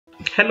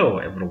Hello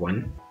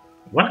everyone,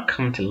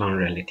 welcome to Learn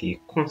Reality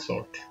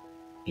Consult,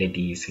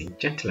 ladies and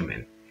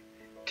gentlemen.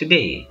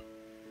 Today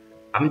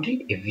I'm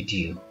doing a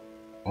video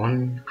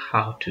on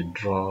how to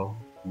draw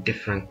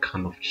different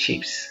kind of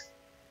shapes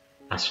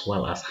as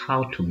well as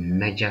how to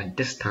measure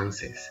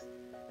distances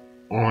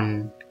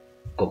on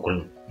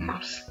Google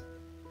Maps.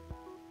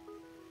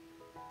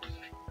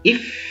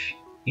 If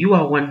you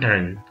are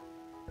wondering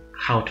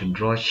how to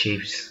draw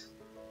shapes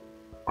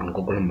on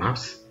Google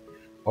Maps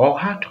or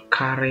how to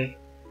carry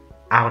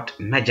out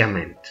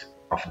measurement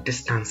of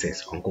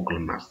distances on Google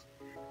Maps,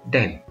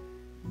 then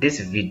this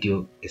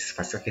video is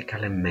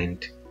specifically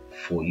meant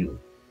for you.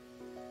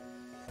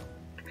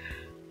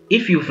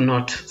 If you've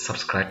not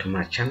subscribed to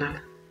my channel,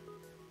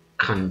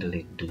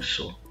 kindly do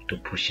so to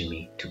push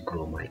me to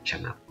grow my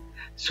channel.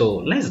 So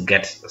let's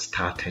get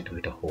started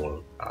with the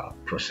whole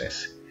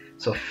process.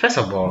 So first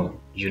of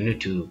all, you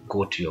need to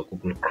go to your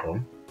Google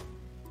Chrome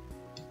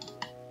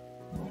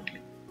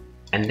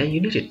and then you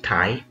need to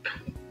type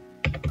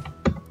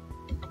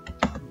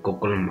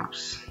Google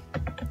Maps.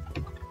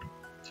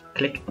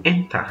 Click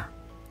enter.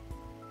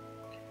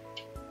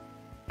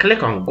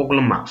 Click on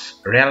Google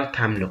Maps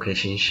real-time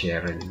location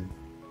sharing.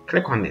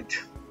 Click on it.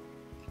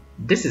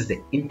 This is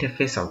the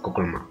interface of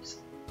Google Maps.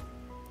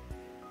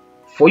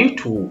 For you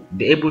to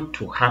be able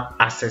to have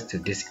access to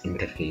this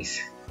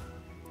interface,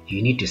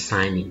 you need to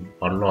sign in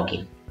or log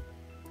in.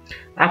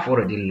 I've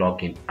already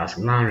logged in as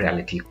Learn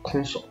Reality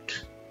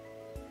Consult.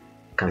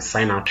 You can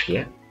sign out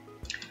here.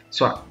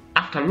 So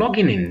after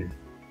logging in,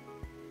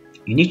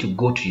 you need to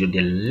go to the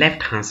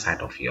left hand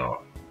side of your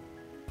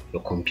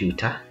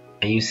computer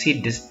and you see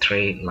these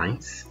three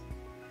lines,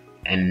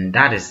 and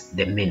that is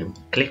the menu.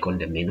 Click on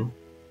the menu,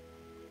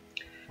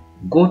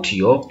 go to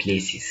your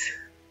places,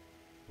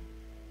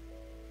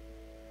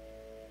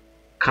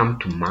 come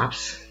to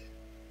maps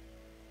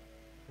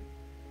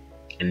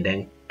and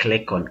then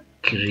click on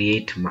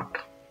create map.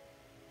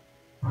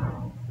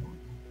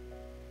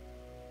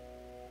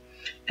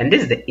 And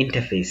this is the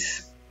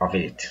interface of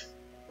it.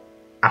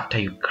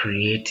 After you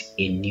create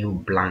a new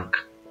blank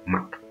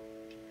map,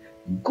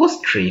 go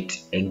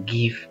straight and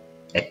give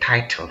a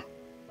title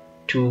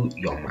to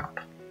your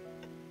map.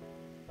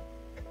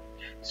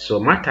 So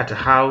my title: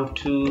 how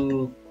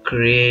to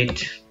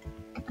create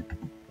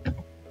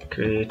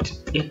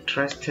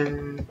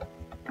interesting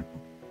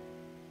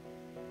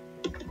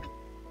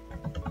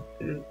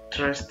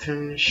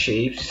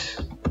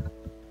shapes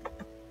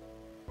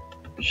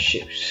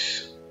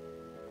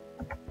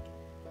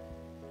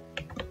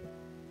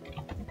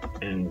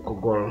and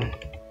Google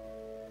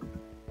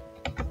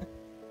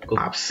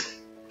Maps.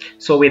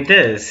 So with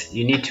this,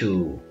 you need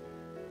to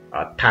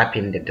type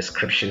in the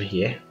description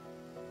here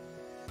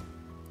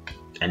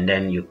and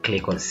then you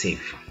click on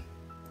save.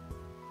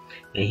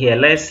 And here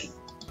let's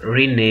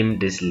rename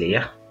this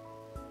layer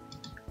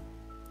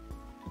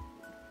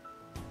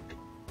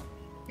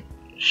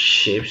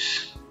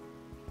shapes.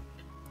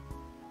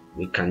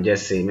 We can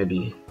just say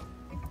maybe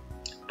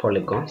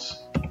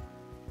polygons.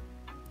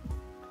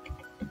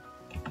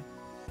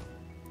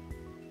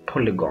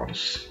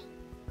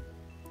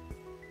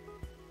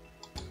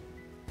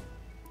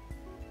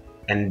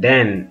 And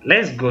then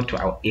let's go to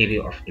our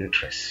area of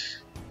interest.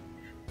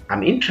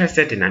 I'm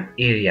interested in an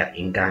area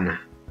in Ghana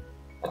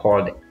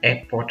called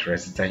Airport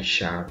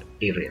Residential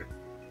Area.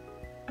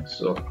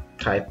 So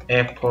type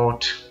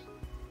Airport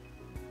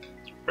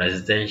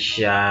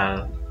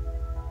Residential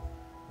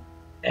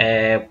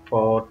Area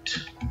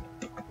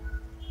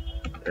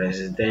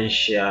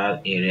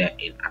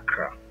in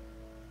Accra.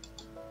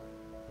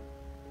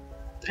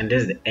 And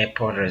this is the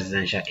Airport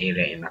Residential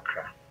Area in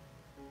Accra.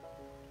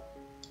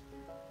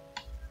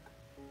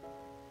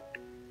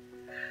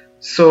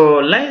 So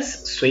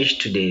let's switch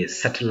to the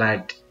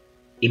satellite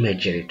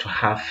imagery to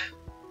have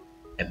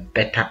a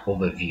better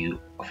overview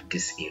of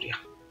this area.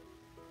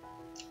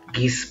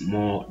 Gives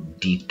more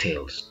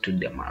details to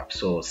the map.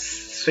 So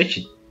switch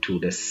it to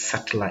the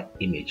satellite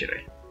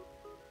imagery.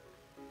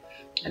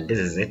 And this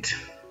is it.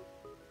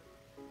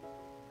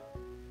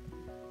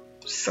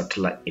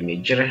 Satellite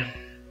imagery.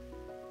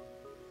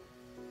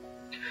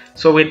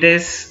 So with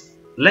this,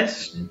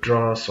 let's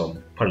draw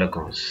some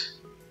polygons.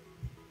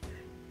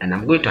 And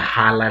I'm going to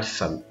highlight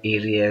some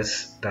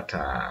areas that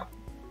are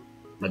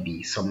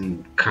maybe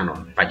some kind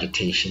of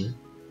vegetation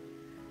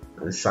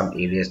and some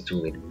areas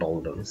too with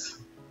boulders.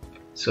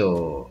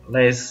 So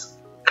let's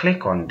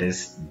click on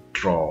this,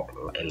 draw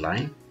a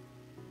line.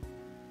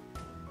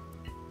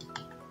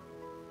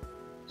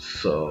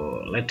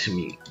 So let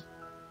me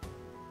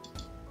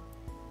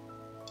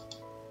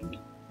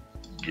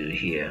do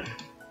here.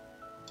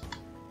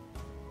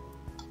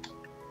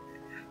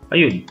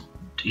 You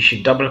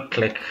should double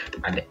click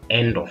at the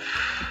end of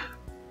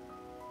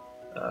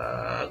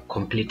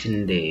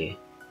completing the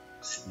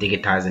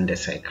digitizing the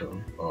circle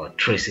or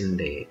tracing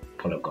the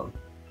polygon.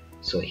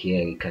 So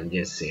here we can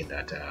just say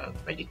that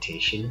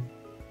vegetation,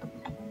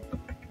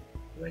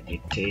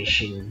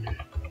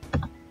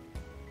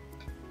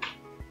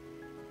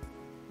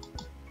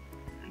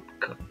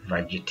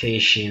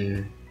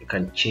 you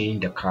can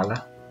change the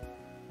color.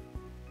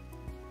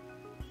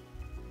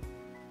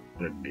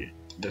 would be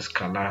this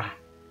color.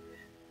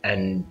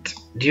 And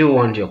do you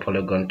want your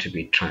polygon to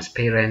be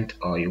transparent,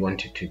 or you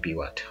want it to be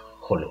what,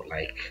 hollow,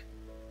 like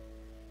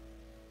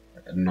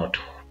not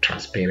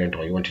transparent,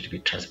 or you want it to be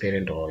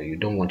transparent, or you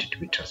don't want it to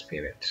be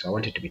transparent? So I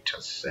want it to be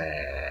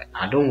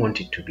I don't want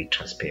it to be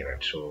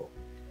transparent, so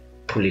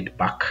pull it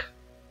back,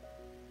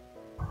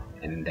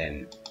 and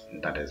then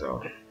that is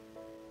all.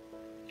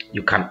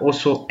 You can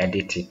also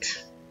edit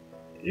it.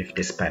 If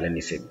the spelling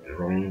is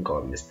wrong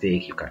or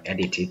mistake, you can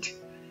edit it.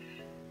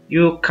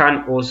 You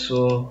can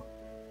also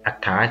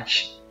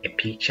attach a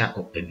picture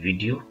or a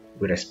video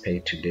with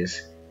respect to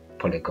this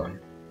polygon,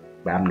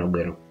 but I'm not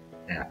going to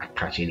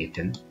attach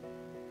anything.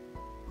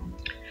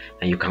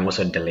 And you can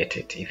also delete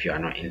it. If you are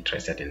not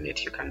interested in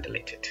it, you can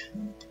delete it.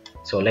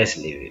 So let's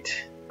leave it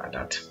at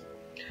that.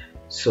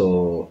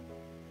 So,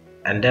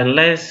 and then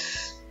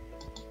let's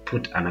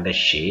put another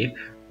shape.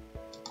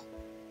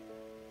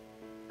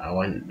 I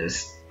want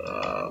this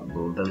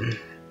golden.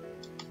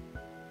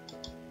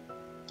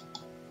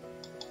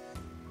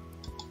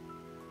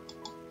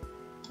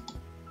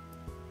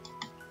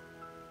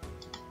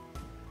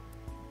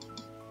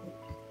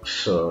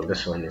 So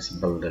this one is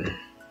building.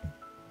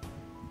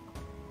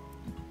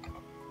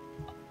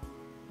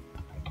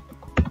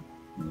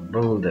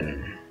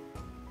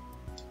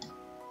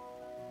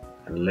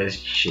 And let's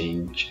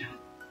change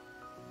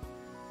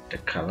the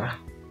color.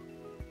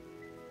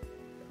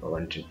 I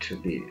want it to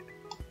be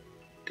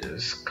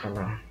this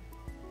color,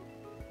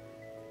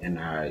 and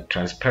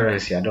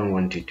transparency, I don't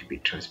want it to be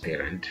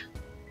transparent.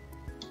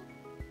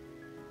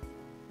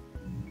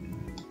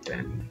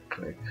 Then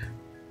click.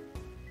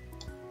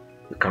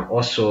 You can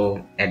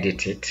also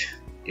edit it.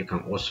 You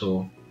can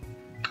also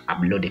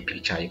upload a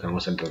picture. You can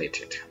also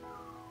delete it.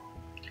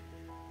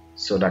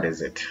 So that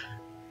is it.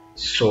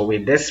 So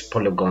with these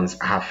polygons,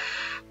 I have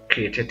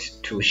created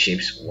two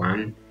shapes,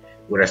 one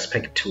with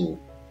respect to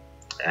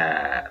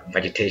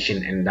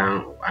vegetation, and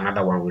then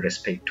another one with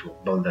respect to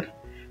building.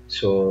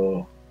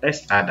 So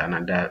let's add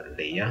another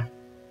layer.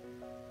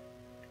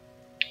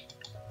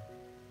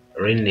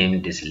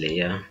 Rename this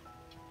layer.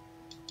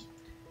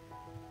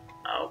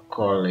 I'll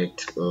call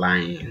it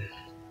lines.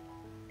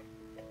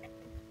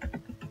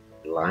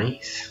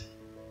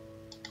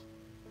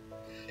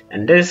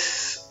 And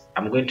this,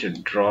 I'm going to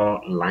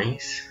draw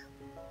lines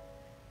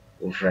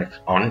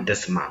on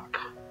this map.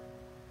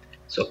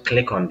 So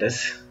click on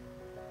this,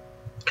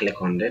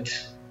 click on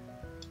it,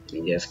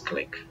 and just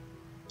click.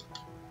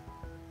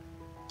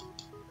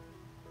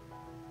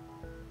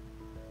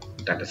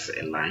 That is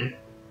a line.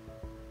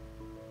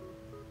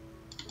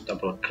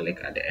 Double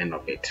click at the end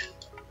of it.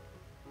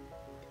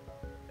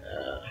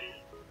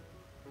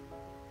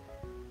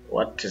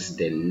 What is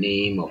the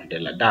name of the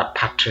line? That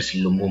Patrice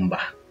Lumumba.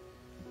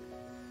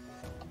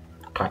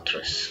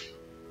 Patrice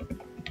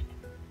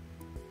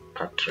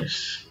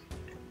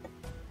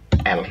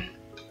L.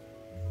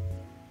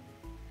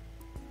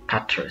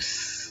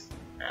 Patrice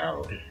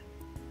L.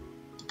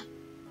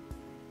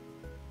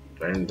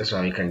 Then this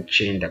one you can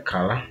change the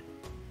color.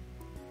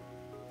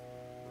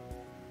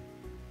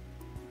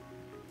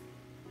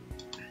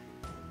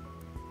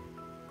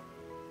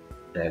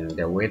 Then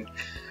the width,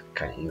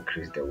 can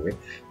increase the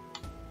width.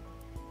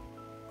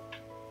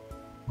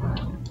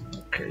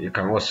 Okay, you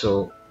can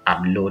also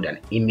upload an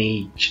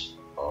image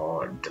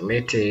or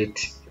delete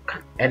it. You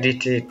can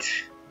edit it.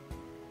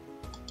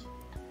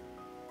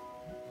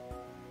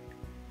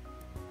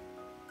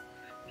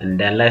 And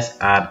then let's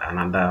add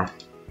another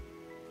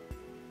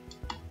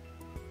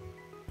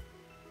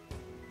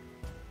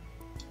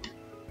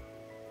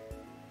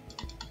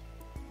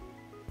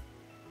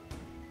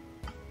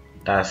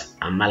that's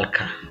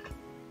Amalka.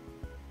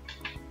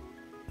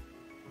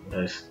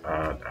 Let's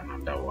add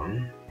another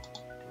one.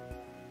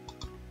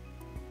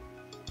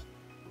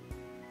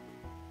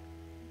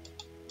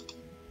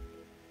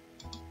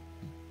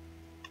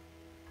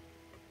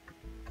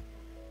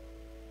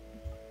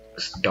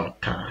 It's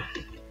daughter.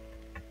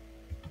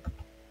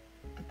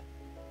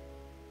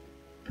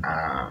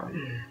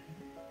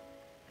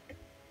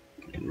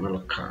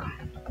 Amalka.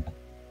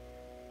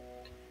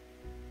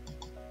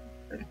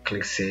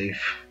 Click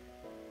save.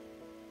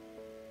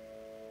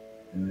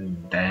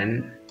 And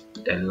then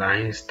the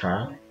line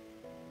style,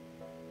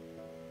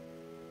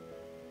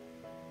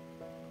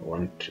 I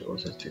want to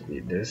also to be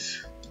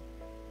this.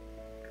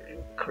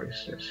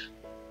 Increase this.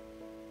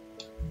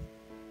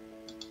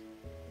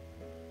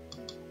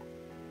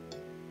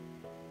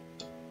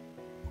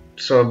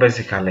 So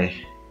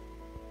basically,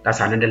 that's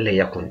another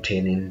layer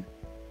containing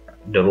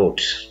the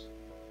roads.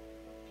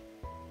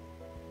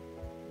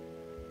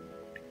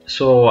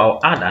 So I'll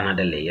add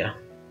another layer.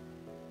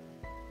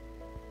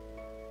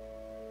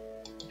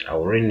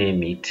 I'll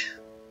rename it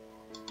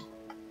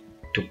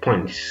to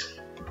points.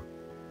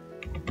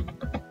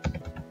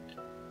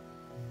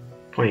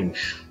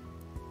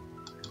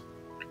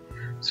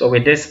 So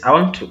with this, I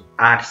want to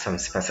add some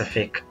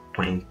specific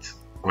points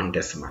on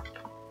this map.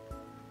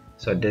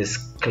 So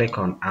just click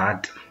on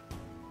add,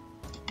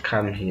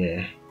 come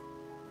here,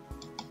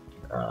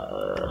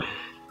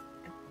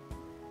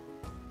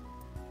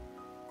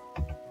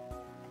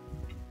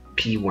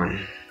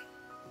 P1,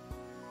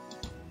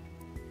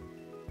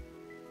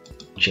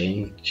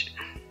 change,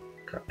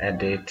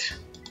 edit,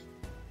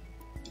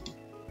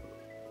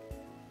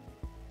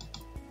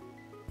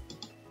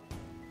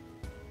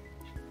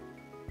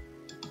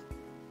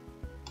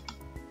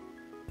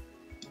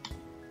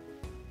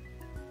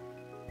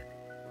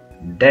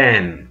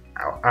 then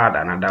I'll add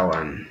another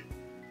one,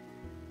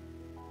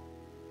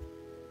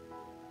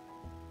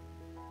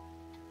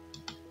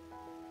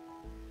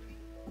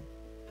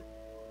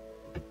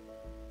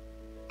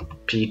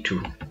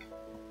 P2.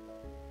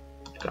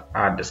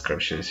 Add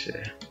descriptions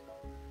here.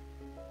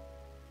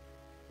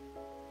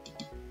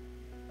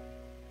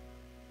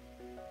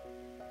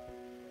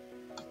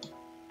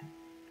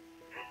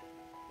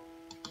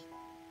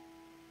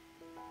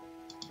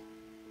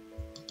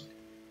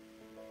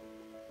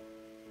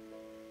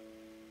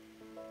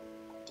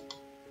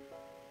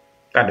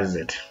 That is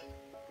it.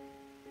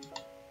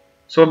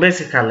 So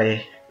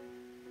basically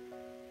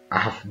I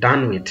have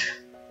done with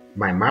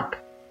my map,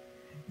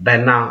 but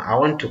now I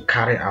want to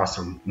carry out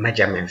some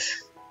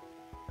measurements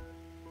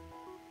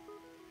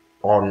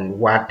on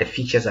what the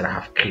features that I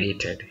have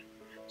created.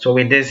 So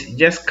with this,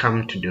 just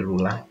come to the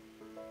ruler,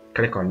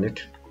 click on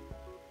it,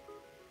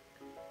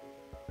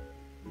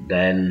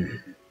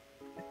 then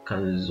you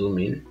can zoom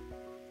in,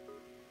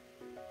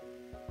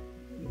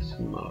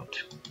 zoom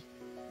out.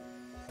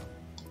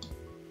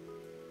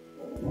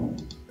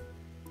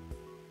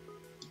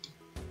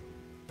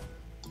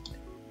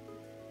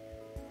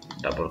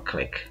 Double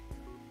click.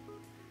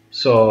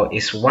 So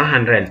it's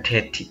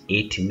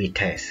 138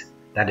 meters.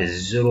 That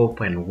is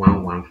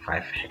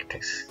 0.115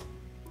 hectares.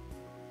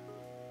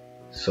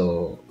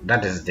 So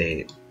that is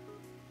the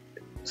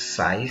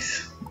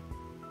size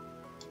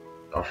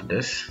of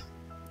this.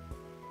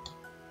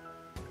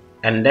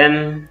 And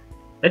then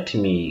let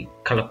me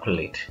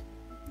calculate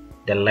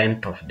the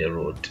length of the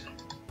road.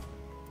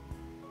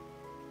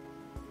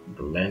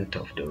 The length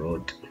of the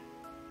road.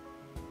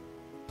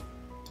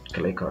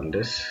 Click on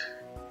this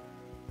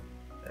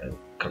and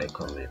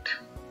click on it.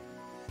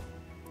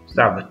 So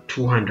that was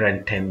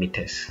 210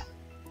 meters.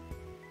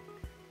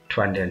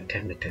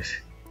 210 meters.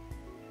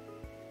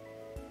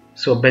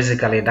 So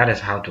basically that is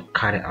how to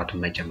carry out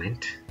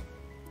measurement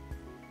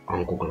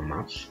on Google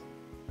Maps.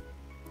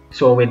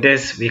 So with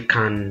this we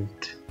can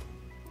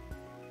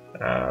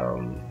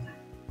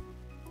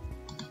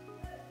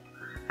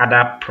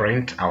either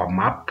print our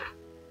map,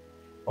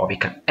 or we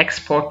can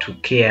export to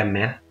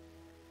KML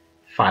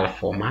file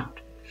format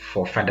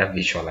for further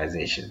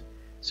visualization.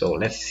 So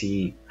let's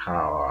see how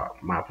our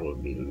map will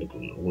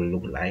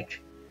look like.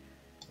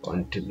 I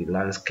want to be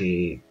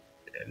landscape,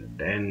 and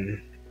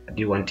then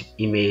do you want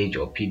image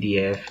or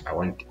PDF? I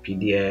want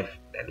PDF.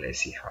 Then let's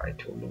see how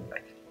it will look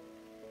like.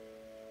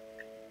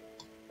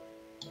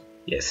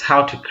 Yes,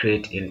 how to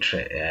create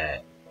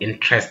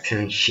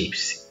interesting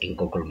shapes in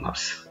Google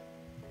Maps.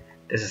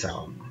 This is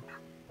our map,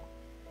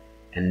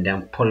 and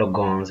then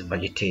polygons,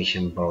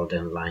 vegetation,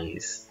 building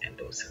lines, and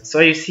those things. So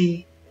you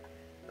see,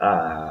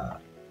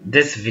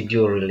 this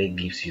video really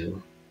gives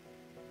you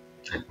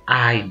an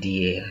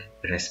idea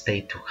with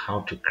respect to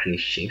how to create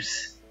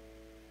shapes,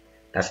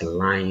 that's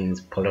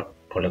lines,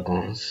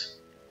 polygons,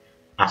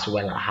 as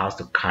well as how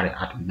to carry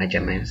out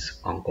measurements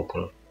on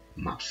Google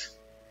Maps.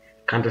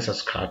 Kindly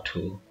subscribe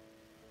to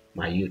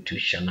my YouTube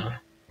channel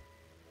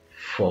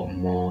for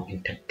more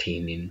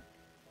entertaining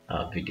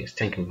videos.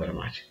 Thank you very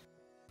much.